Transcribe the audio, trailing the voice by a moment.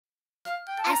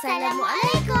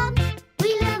Assalamualaikum.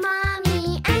 We love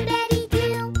mommy and daddy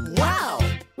too. Wow!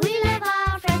 We love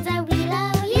our friends and we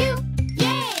love you.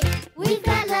 Yay! We've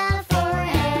got love for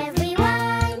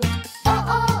everyone. Oh,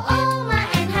 oh, Omar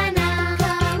and Hana.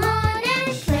 Come on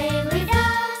and play with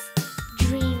us.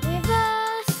 Dream with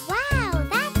us. Wow,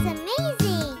 that's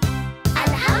amazing.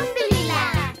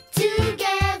 Alhamdulillah.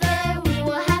 Together we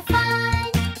will have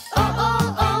fun. Oh,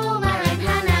 oh, Omar and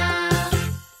Hana.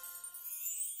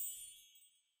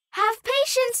 Have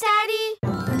patience, Daddy.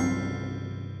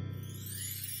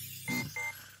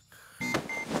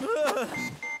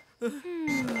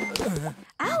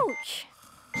 Ouch!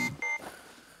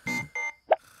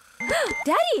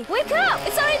 Daddy, wake up!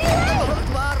 It's already late!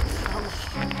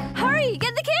 Hurry,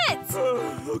 get the kids!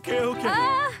 Okay. I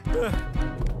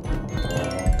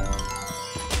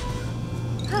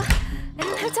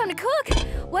don't have time to cook.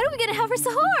 What are we gonna have for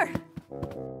sahur?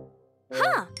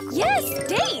 Huh? Yes,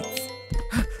 dates!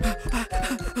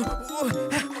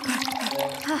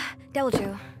 That will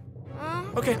do.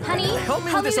 Okay, Honey, help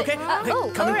me with this, okay? Hey,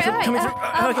 coming through.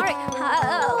 all right.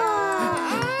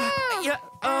 Yeah,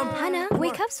 Hana,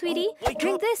 wake up, sweetie. Wake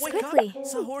Drink up, this wake quickly. up.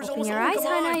 Sahur's Open almost your over, eyes,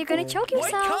 come Hana. on. You're gonna choke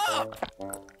Wake yourself. up!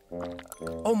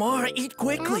 Omar, eat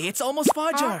quickly. It's almost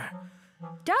Fajr.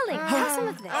 Darling, have some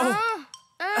of this.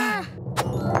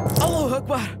 Allahu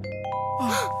Akbar.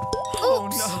 Oh,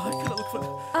 no. I gotta look for...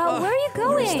 Where are you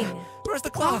going? Where's the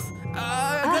cloth?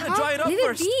 I gotta dry it up Leave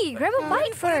first. it be. Grab a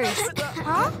bite first.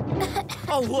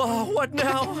 Allah, what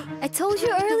now? I told you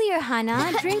earlier,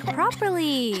 Hana. Drink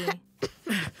properly.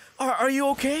 Are you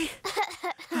okay?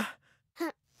 Who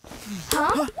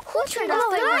turned off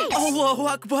the lights? Allahu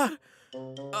Akbar.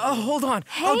 Hold on.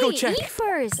 I'll go check. Eat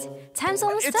first. Time's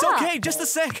almost It's up. okay, just a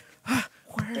sec.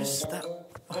 Where's the...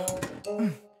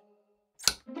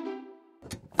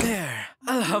 There.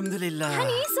 Alhamdulillah.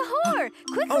 Honey, sahur.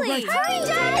 Quickly. All right. Hurry,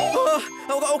 Daddy.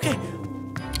 Okay.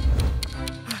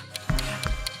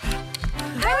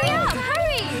 Hurry up.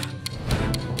 Hurry.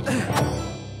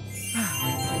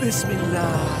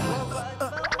 Bismillah.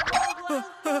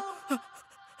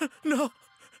 No.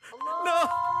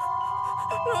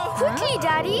 Quickly,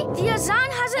 Daddy. The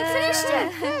azan hasn't finished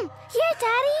yet. Here,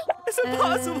 Daddy. It's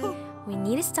impossible. We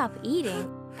need to stop eating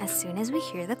as soon as we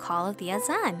hear the call of the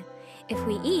azan. If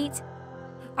we eat,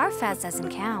 our fast doesn't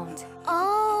count.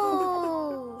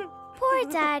 Oh. Poor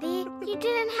Daddy. You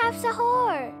didn't have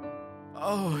sahur.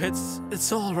 Oh,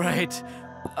 it's all right.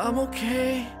 I'm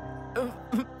okay.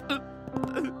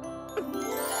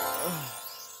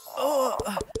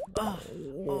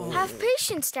 Have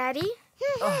patience, Daddy.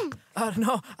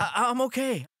 No, I'm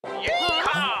okay.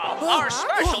 Yeehaw! Our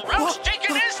special roast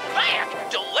chicken is back!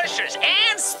 Delicious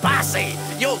and spicy!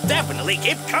 You'll definitely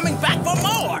keep coming back for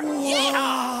more!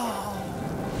 Yeehaw!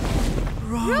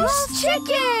 Roast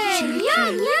Chicken!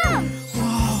 Yum, yum!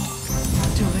 Wow,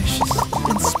 delicious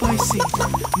and spicy.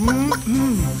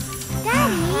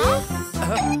 Daddy?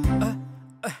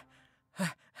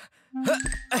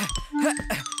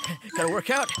 Gotta work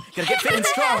out. Gotta get fit and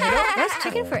strong, you know? Roast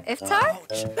chicken for iftar?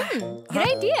 Good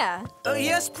idea.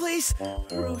 Yes, please.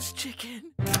 Roast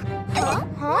chicken.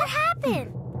 What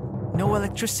happened? No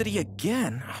electricity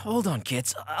again. Hold on,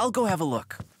 kids. I'll go have a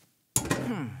look.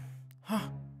 Huh?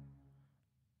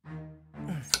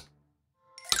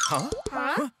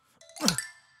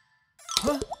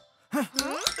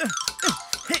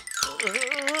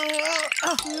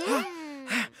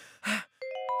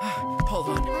 Hold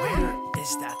on. Where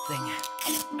is that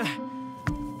thing?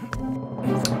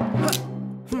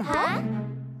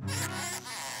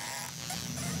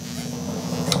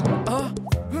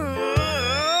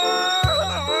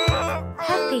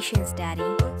 Have patience, Daddy.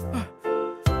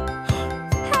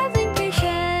 Having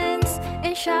patience,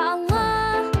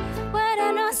 inshallah. What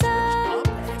an awesome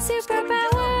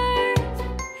superpower.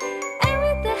 And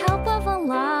with the help of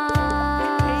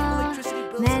Allah,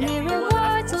 many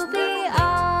rewards will be ours. I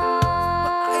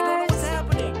don't know what's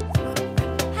happening.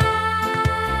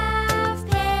 Have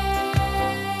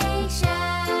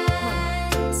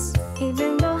patience.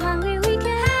 Even though hungry, we can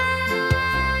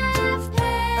Have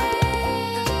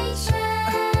patience.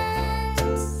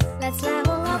 Let's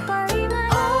level up our iman.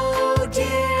 Oh,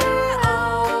 dear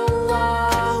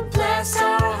Allah, bless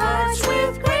our hearts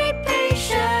with great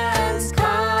patience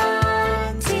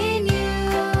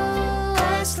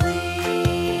continuously.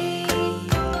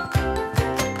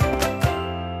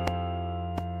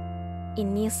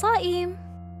 Inni Saim.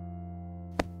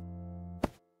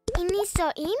 Inni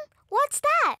So'im? What's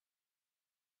that?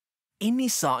 Inni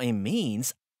Sa'im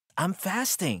means I'm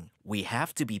fasting. We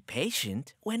have to be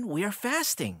patient when we're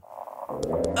fasting.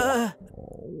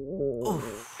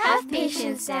 Have have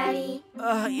patience, Daddy.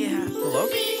 Yeah. Hello?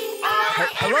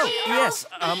 Hello? Yes,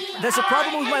 there's a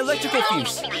problem with my electrical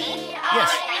fuse. Yes.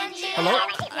 Hello?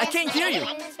 I can't hear you.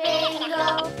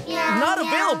 Not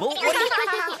available? What are you...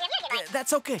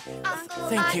 That's okay.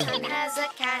 Thank you.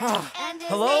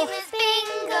 Hello?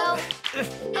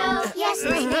 Yes,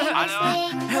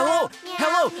 Hello?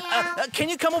 Hello? Can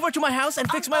you come over to my house and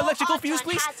fix my electrical fuse,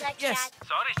 please? Yes.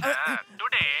 Sorry, sir.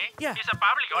 Today yeah. is a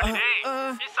public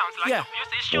holiday. It sounds like yeah. a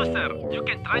fuse issue, sir. You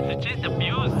can try to change the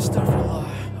fuse. Astaghfirullah.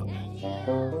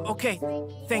 Okay,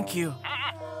 thank you.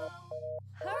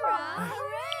 Hurrah!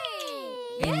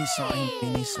 Hooray! Ini sa'im.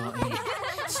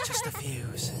 It's just a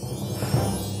fuse.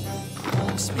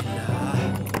 Bismillah.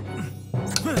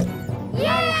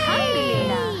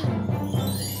 Alhamdulillah.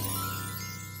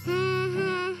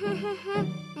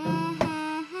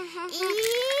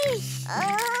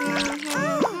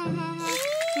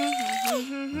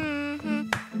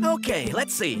 Okay,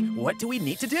 let's see. What do we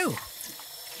need to do?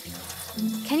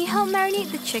 Can you help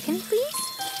marinate the chicken, please?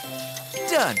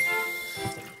 Done.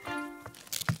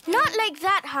 Not like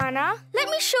that, Hana. Let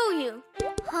me show you.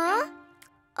 Huh?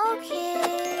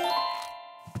 Okay.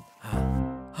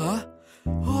 Huh?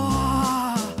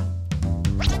 Wow.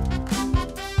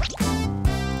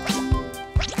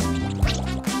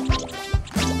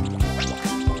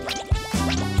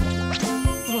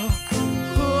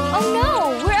 Oh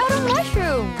no, we're out of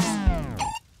mushrooms.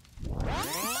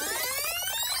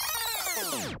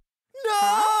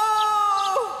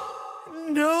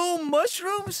 No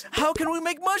mushrooms? How can we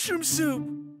make mushroom soup?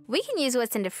 We can use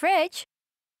what's in the fridge.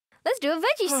 Let's do a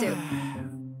veggie soup.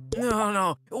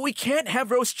 No. We can't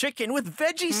have roast chicken with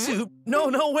veggie soup.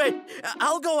 No, wait.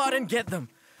 I'll go out and get them.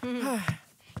 Can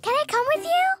I come with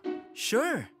you?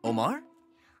 Sure. Omar?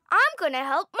 I'm gonna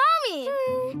help Mommy.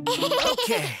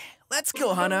 Okay. Let's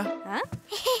go, Hana. Huh?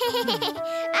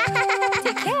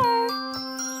 Take care.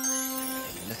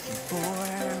 Looking for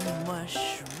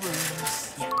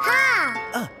mushrooms. Yeah.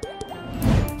 Ha!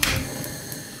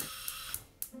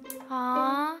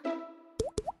 Aww.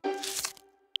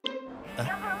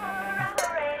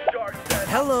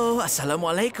 Hello.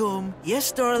 Assalamualaikum.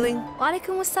 Yes, darling.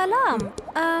 Walaikum assalam.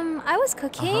 I was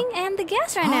cooking and the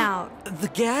gas ran out. The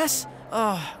gas?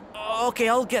 Okay,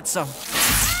 I'll get some.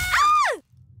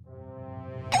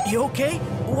 You okay?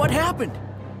 What happened?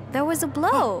 There was a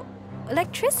blow.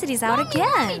 Electricity's out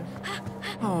again.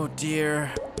 Oh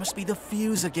dear. Must be the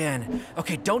fuse again.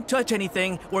 Okay, don't touch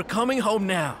anything. We're coming home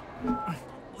now.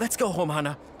 Let's go home,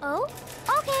 Hana. Oh,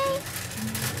 okay.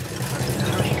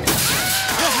 Hurry.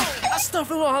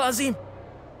 Astaghfirullahalazim.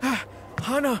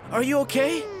 Hana, are you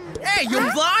okay? Hey, you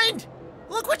blind?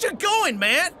 Look what you're going,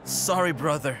 man. Sorry,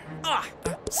 brother.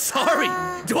 Sorry.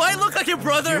 Do I look like your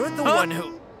brother? You're the one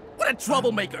who... What a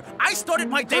troublemaker. I started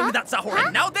my day without sahur,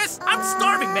 and now this? I'm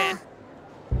starving, man.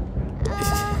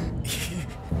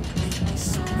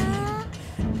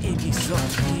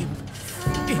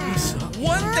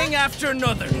 One thing after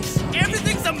another.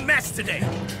 Everything's a mess today.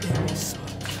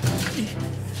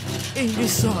 You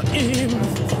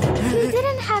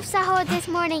didn't have sahur this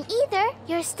morning either.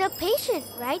 You're still patient,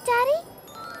 right, Daddy?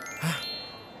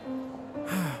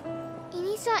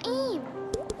 Ini Saim.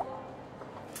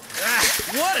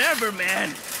 Whatever, man.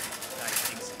 Guy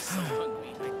thinks he's so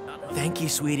hungry. Thank you,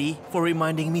 sweetie, for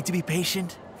reminding me to be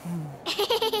patient.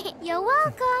 You're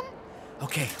welcome.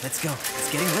 Okay, let's go.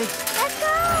 It's getting late. Let's go.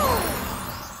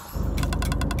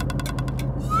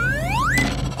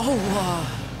 Oh,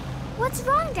 What's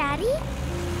wrong, Daddy?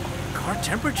 car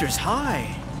temperature's high.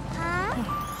 Huh?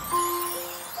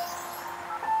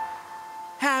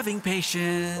 Having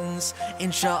patience,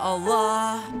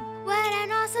 inshallah. What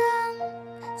an awesome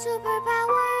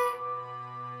superpower.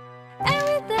 And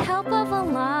with the help of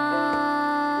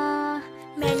Allah,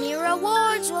 Many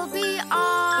rewards will be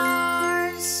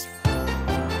ours.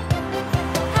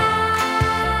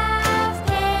 Have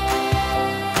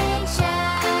patience.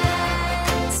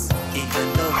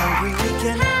 Even though hungry we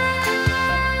can.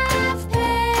 Have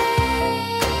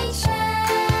patience.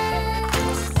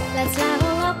 let's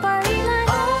level up our iman.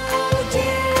 Oh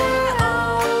dear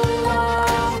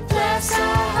Allah, Bless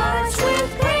our hearts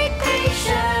with great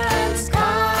patience.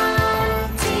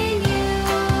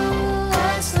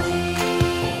 Continuously.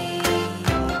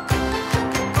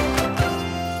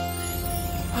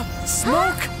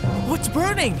 smoke! What's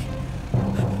burning?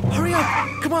 Hurry up!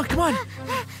 Come on!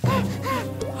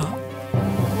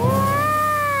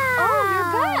 Oh,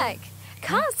 you're back.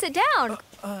 Come, sit down.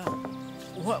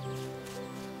 What?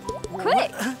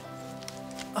 Quick.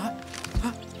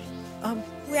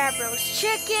 We have roast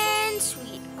chicken,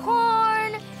 sweet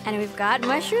corn. And we've got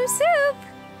mushroom soup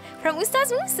from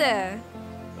Ustaz Musa.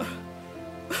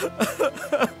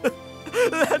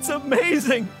 That's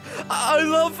amazing. I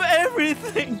love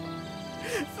everything.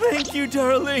 Thank you,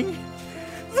 darling.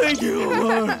 Thank you,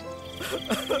 Omar.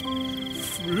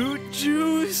 Fruit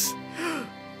juice?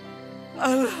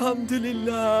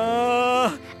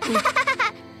 Alhamdulillah.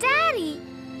 Daddy,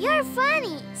 you're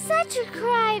funny. Such a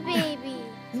crybaby.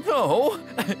 No.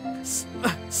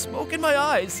 Smoke in my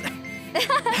eyes.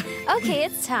 Okay,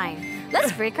 it's time.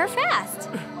 Let's break our fast.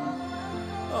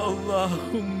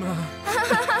 Allahumma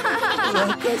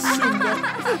laka sunna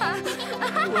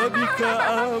wa bika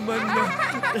amanna.